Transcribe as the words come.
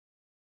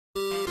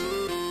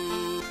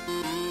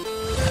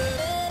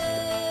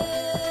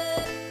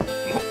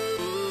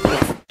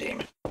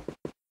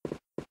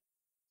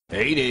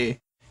Hey there,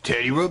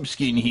 Teddy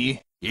Rumpskin here.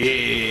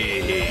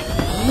 Yeah.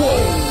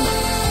 Whoa!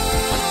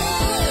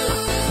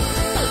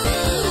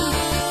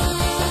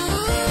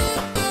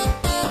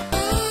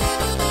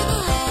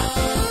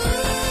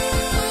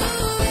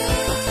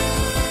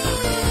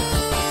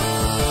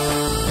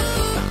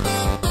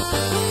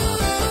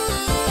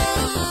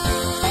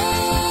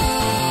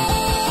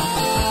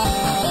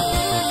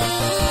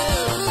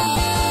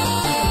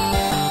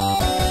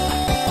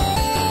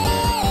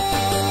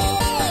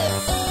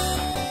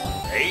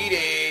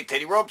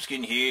 Teddy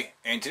Rumpskin here,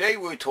 and today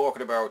we're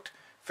talking about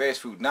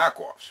fast food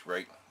knockoffs,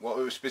 right? Well,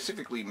 it was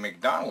specifically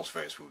McDonald's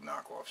fast food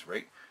knockoffs,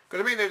 right?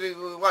 Because I mean, there's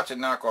lots of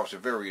knockoffs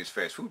at various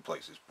fast food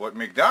places, but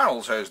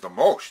McDonald's has the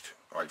most,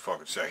 I'd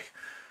fucking say,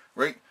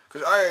 right?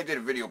 Because I did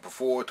a video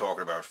before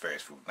talking about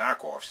fast food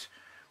knockoffs,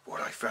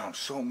 but I found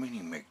so many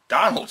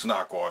McDonald's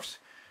knockoffs,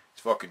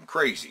 it's fucking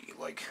crazy.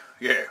 Like,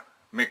 yeah,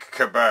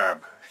 McKebab.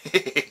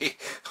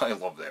 I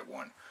love that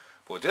one.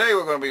 But today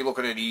we're going to be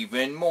looking at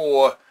even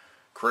more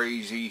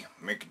crazy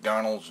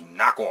McDonald's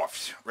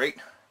knockoffs, right?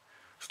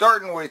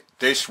 Starting with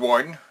this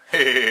one,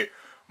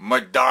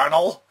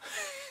 McDonald.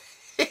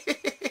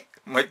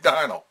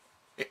 McDonald.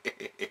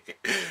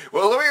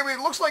 Well, I mean,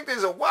 it looks like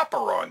there's a Whopper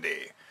on there.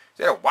 Is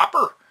that a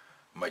Whopper?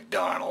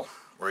 McDonald,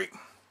 right?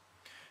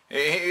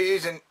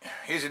 Here's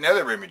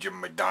another image of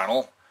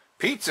McDonald.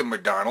 Pizza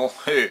McDonald.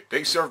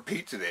 They serve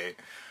pizza there,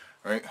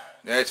 right?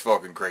 That's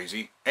fucking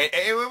crazy. And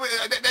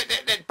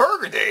that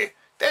burger there,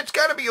 that's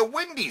got to be a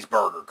Wendy's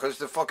burger, because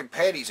the fucking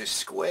patties are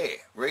square,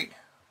 right?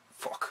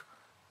 Fuck.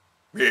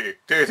 Yeah,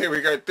 there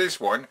we got this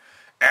one.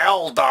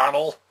 Al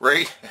Donald,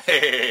 right?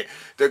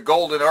 The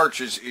Golden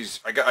Arch is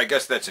I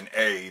guess that's an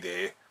A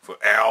there for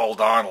Al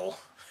Donald.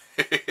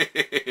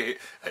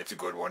 That's a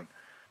good one.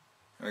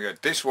 I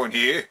got this one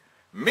here.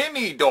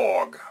 Mini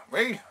Dog,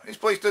 right? This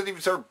place doesn't even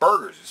serve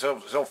burgers. It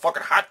sells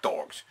fucking hot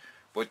dogs.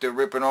 But they're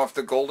ripping off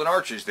the Golden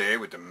Arches there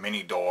with the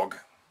Mini Dog.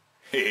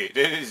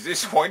 There's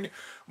this one,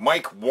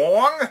 Mike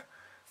Wong,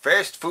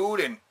 fast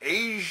food and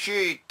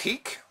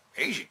Asiatique.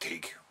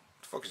 Asiatique?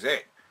 What the fuck is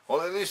that?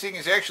 Well, this thing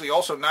is actually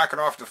also knocking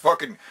off the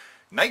fucking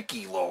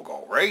Nike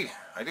logo, right?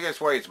 I think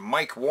that's why it's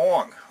Mike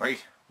Wong,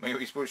 right?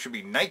 Maybe it should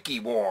be Nike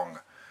Wong.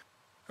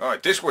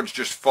 Alright, this one's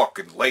just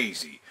fucking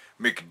lazy.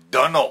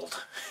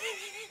 McDonald.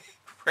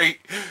 Right?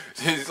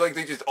 It's like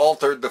they just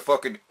altered the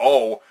fucking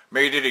O,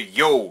 made it a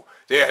U.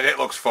 Yeah, that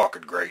looks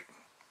fucking great.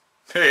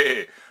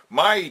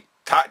 My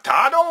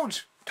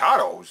Tados?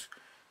 Tados?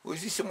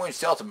 Was he somewhere in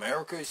South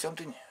America or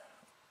something?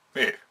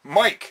 Yeah,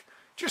 Mike.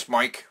 Just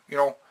Mike. You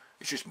know,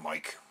 it's just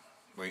Mike.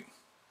 Wait.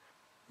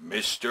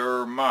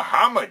 Mr.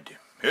 Muhammad.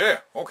 Yeah,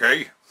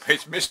 okay.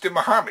 It's Mr.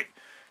 Muhammad.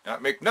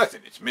 Not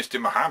McNothing. It's Mr.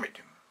 Muhammad.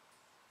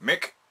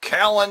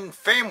 McCallan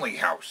Family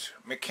House.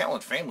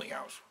 McCallan Family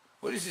House.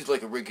 Well, this is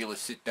like a regular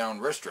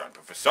sit-down restaurant,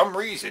 but for some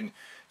reason,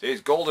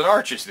 there's Golden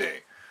Arches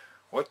there.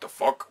 What the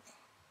fuck?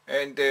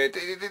 And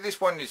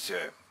this one is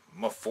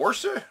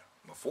Maforsa?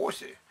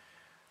 Maforsa?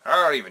 I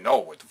don't even know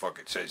what the fuck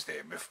it says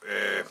there.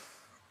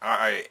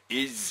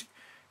 Is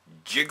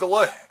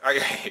Jiggler?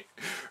 I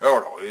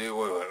don't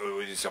know.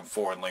 It is some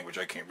foreign language.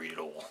 I can't read it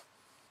all.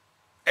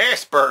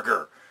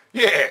 Asperger.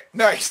 Yeah,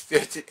 nice.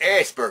 It's an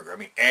Asperger. I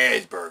mean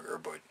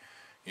Asperger, but,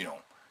 you know,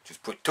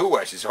 just put two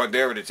S's on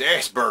there and it's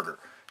Asperger.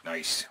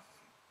 Nice.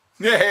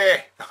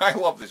 Yeah, I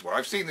love this one.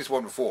 I've seen this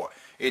one before.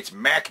 It's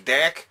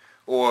MacDac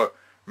or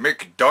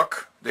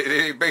McDuck.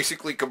 They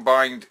basically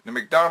combined the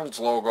McDonald's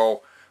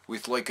logo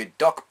with like a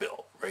duck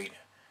bill, right?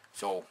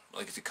 So,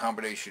 like it's a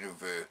combination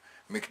of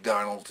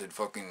McDonald's and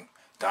fucking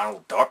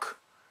Donald Duck.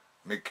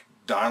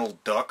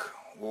 McDonald Duck.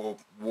 Or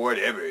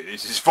whatever.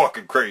 This is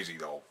fucking crazy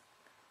though.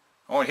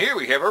 Oh, and here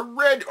we have a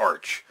red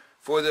arch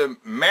for the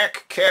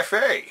Mac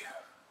Cafe.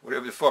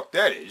 Whatever the fuck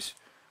that is.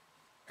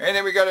 And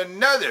then we got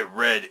another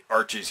red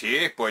arches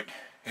here, but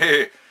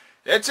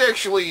that's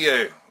actually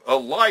a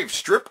live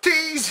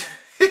striptease.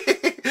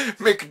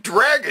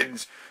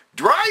 McDragon's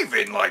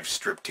drive-in live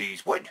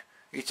striptease. What?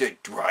 It's a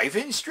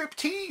drive-in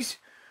striptease?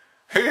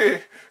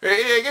 I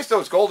guess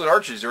those Golden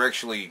Arches are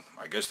actually,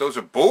 I guess those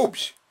are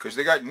boobs, because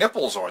they got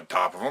nipples on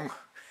top of them.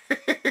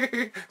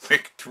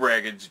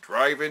 McDragon's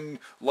drive-in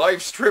live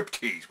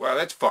striptease. Wow,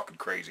 that's fucking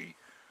crazy.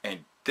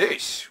 And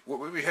this,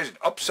 it has an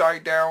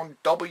upside down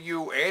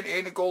W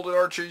and the Golden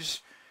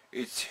Arches.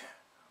 It's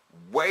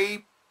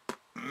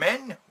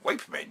Wapemen?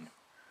 Wapemen?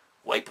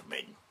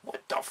 Wapemen?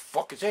 What the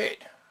fuck is that?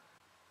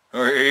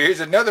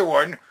 Here's another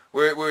one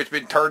where it's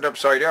been turned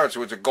upside down,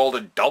 so it's a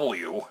Golden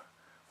W.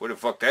 What the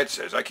fuck that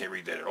says? I can't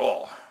read that at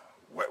all.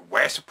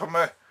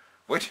 Wasapama?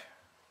 What?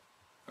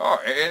 Oh,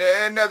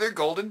 and another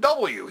Golden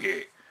W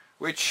here.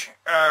 Which,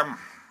 I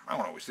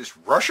don't know, is this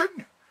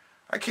Russian?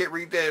 I can't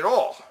read that at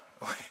all.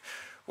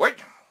 What?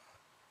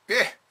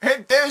 Yeah,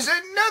 and there's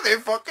another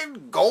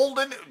fucking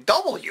Golden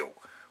W.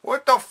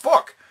 What the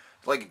fuck?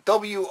 Like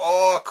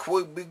W-R...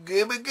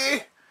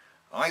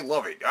 I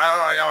love it.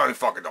 I don't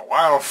fucking know.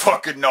 I don't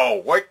fucking know.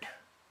 What?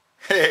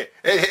 And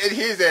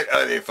here's that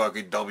other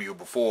fucking W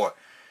before.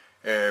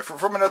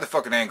 From another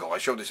fucking angle. I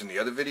showed this in the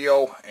other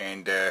video.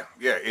 And,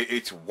 yeah,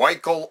 it's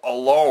Weichel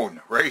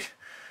alone, right?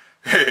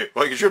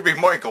 Like it should be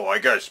Michael, I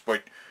guess,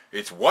 but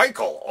it's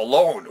Michael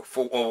alone,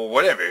 or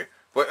whatever.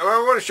 But I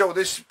want to show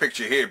this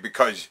picture here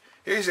because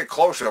here's a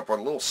close-up on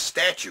a little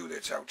statue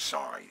that's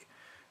outside,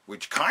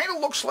 which kind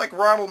of looks like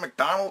Ronald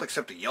McDonald,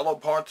 except the yellow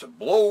parts are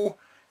blue,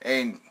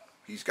 and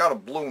he's got a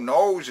blue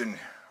nose, and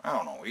I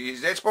don't know,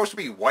 is that supposed to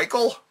be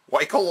Michael?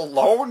 Michael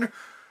alone?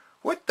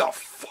 What the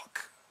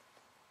fuck?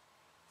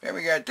 Then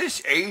we got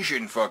this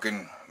Asian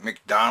fucking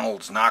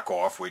McDonald's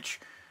knockoff, which,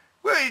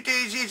 well, at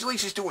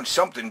least it's doing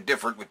something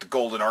different with the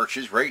golden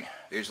arches, right?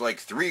 There's like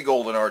 3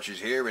 golden arches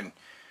here, and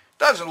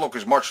doesn't look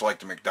as much like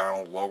the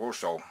McDonald's logo,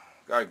 so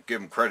gotta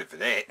give him credit for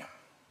that.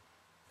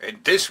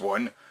 And this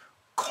one,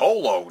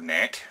 Colo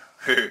Net,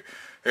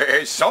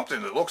 has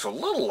something that looks a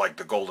little like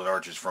the golden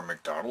arches from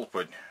McDonald's,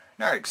 but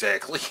not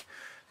exactly.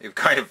 They've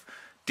kind of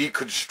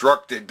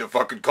deconstructed the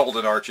fucking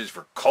golden arches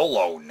for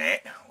Colo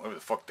Net, whatever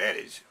the fuck that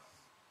is.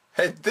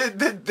 And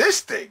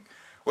this thing,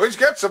 well, it's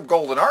got some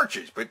golden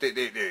arches, but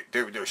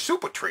they're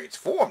super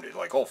transformed. They're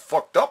like all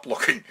fucked up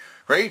looking,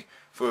 right?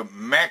 For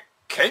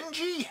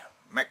Mackenzie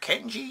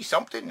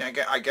something,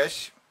 I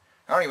guess.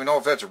 I don't even know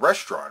if that's a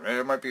restaurant.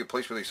 It might be a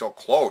place where they sell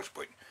clothes,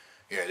 but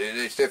yeah,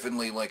 it's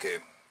definitely like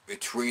a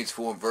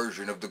transformed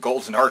version of the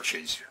golden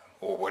arches,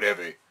 or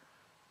whatever.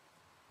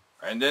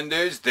 And then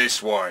there's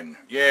this one.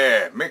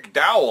 Yeah,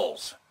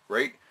 McDowell's,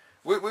 right?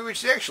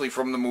 Which is actually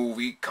from the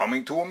movie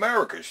Coming to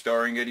America,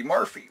 starring Eddie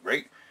Murphy,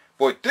 right?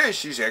 But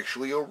this is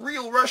actually a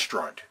real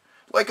restaurant.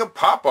 Like a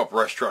pop-up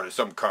restaurant of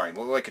some kind,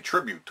 like a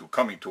tribute to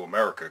Coming to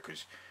America,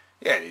 because,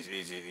 yeah,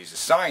 there's a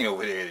sign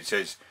over there that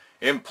says,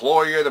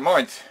 Employee of the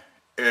Month,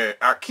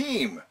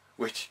 Akeem,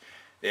 which,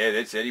 yeah,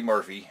 that's Eddie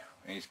Murphy,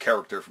 and his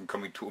character from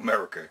Coming to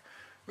America,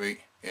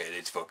 right? Yeah,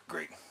 that's fucking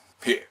great.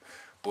 Yeah,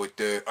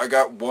 but I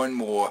got one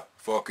more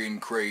fucking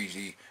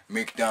crazy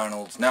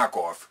McDonald's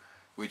knockoff,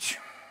 which,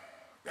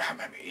 I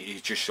mean,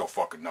 it's just so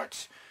fucking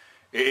nuts.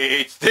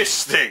 It's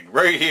this thing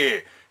right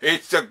here.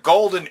 It's the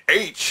Golden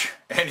H,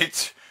 and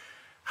it's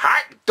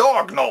Hot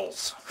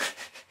Dognals.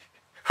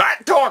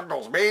 Hot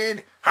Dognals,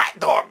 man. Hot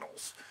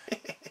Dognals.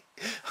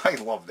 I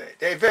love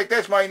that. In fact,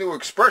 that's my new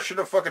expression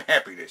of fucking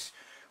happiness.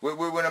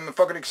 When I'm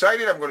fucking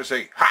excited, I'm going to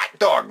say Hot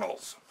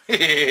Dognals.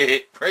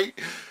 Right?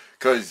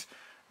 Because,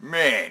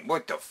 man,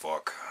 what the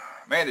fuck?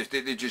 Man,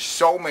 there's just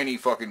so many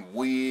fucking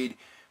weird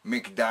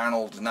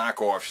McDonald's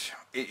knockoffs.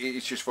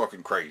 It's just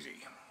fucking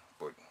crazy.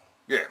 But,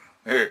 yeah.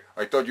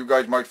 I thought you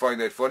guys might find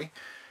that funny.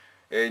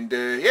 And,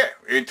 yeah,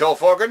 until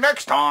fucking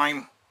next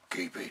time,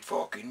 keep it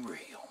fucking real.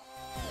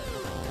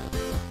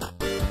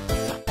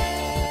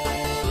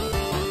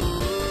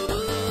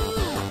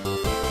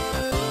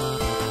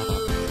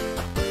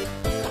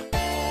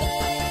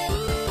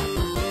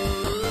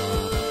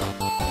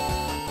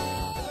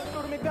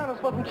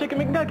 For some chicken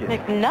McNuggets.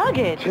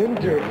 McNuggets?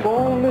 Tender,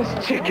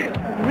 boneless chicken.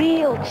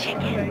 Real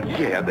chicken.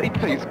 Yeah, they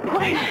taste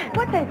great.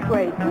 What tastes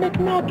great?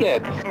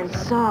 McNuggets. And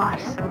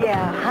sauce.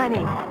 Yeah,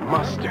 honey.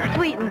 Mustard.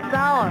 Sweet and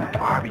sour.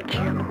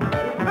 Barbecue.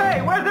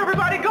 Hey, where's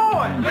everybody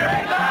going?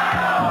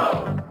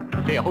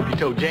 McDonald's! Hey, I hope you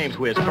told James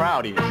where his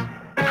crowd is.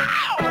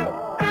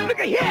 Ow! Look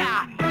at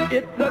here!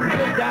 It's a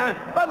good time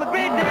for the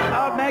greatness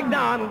of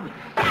McDonald's.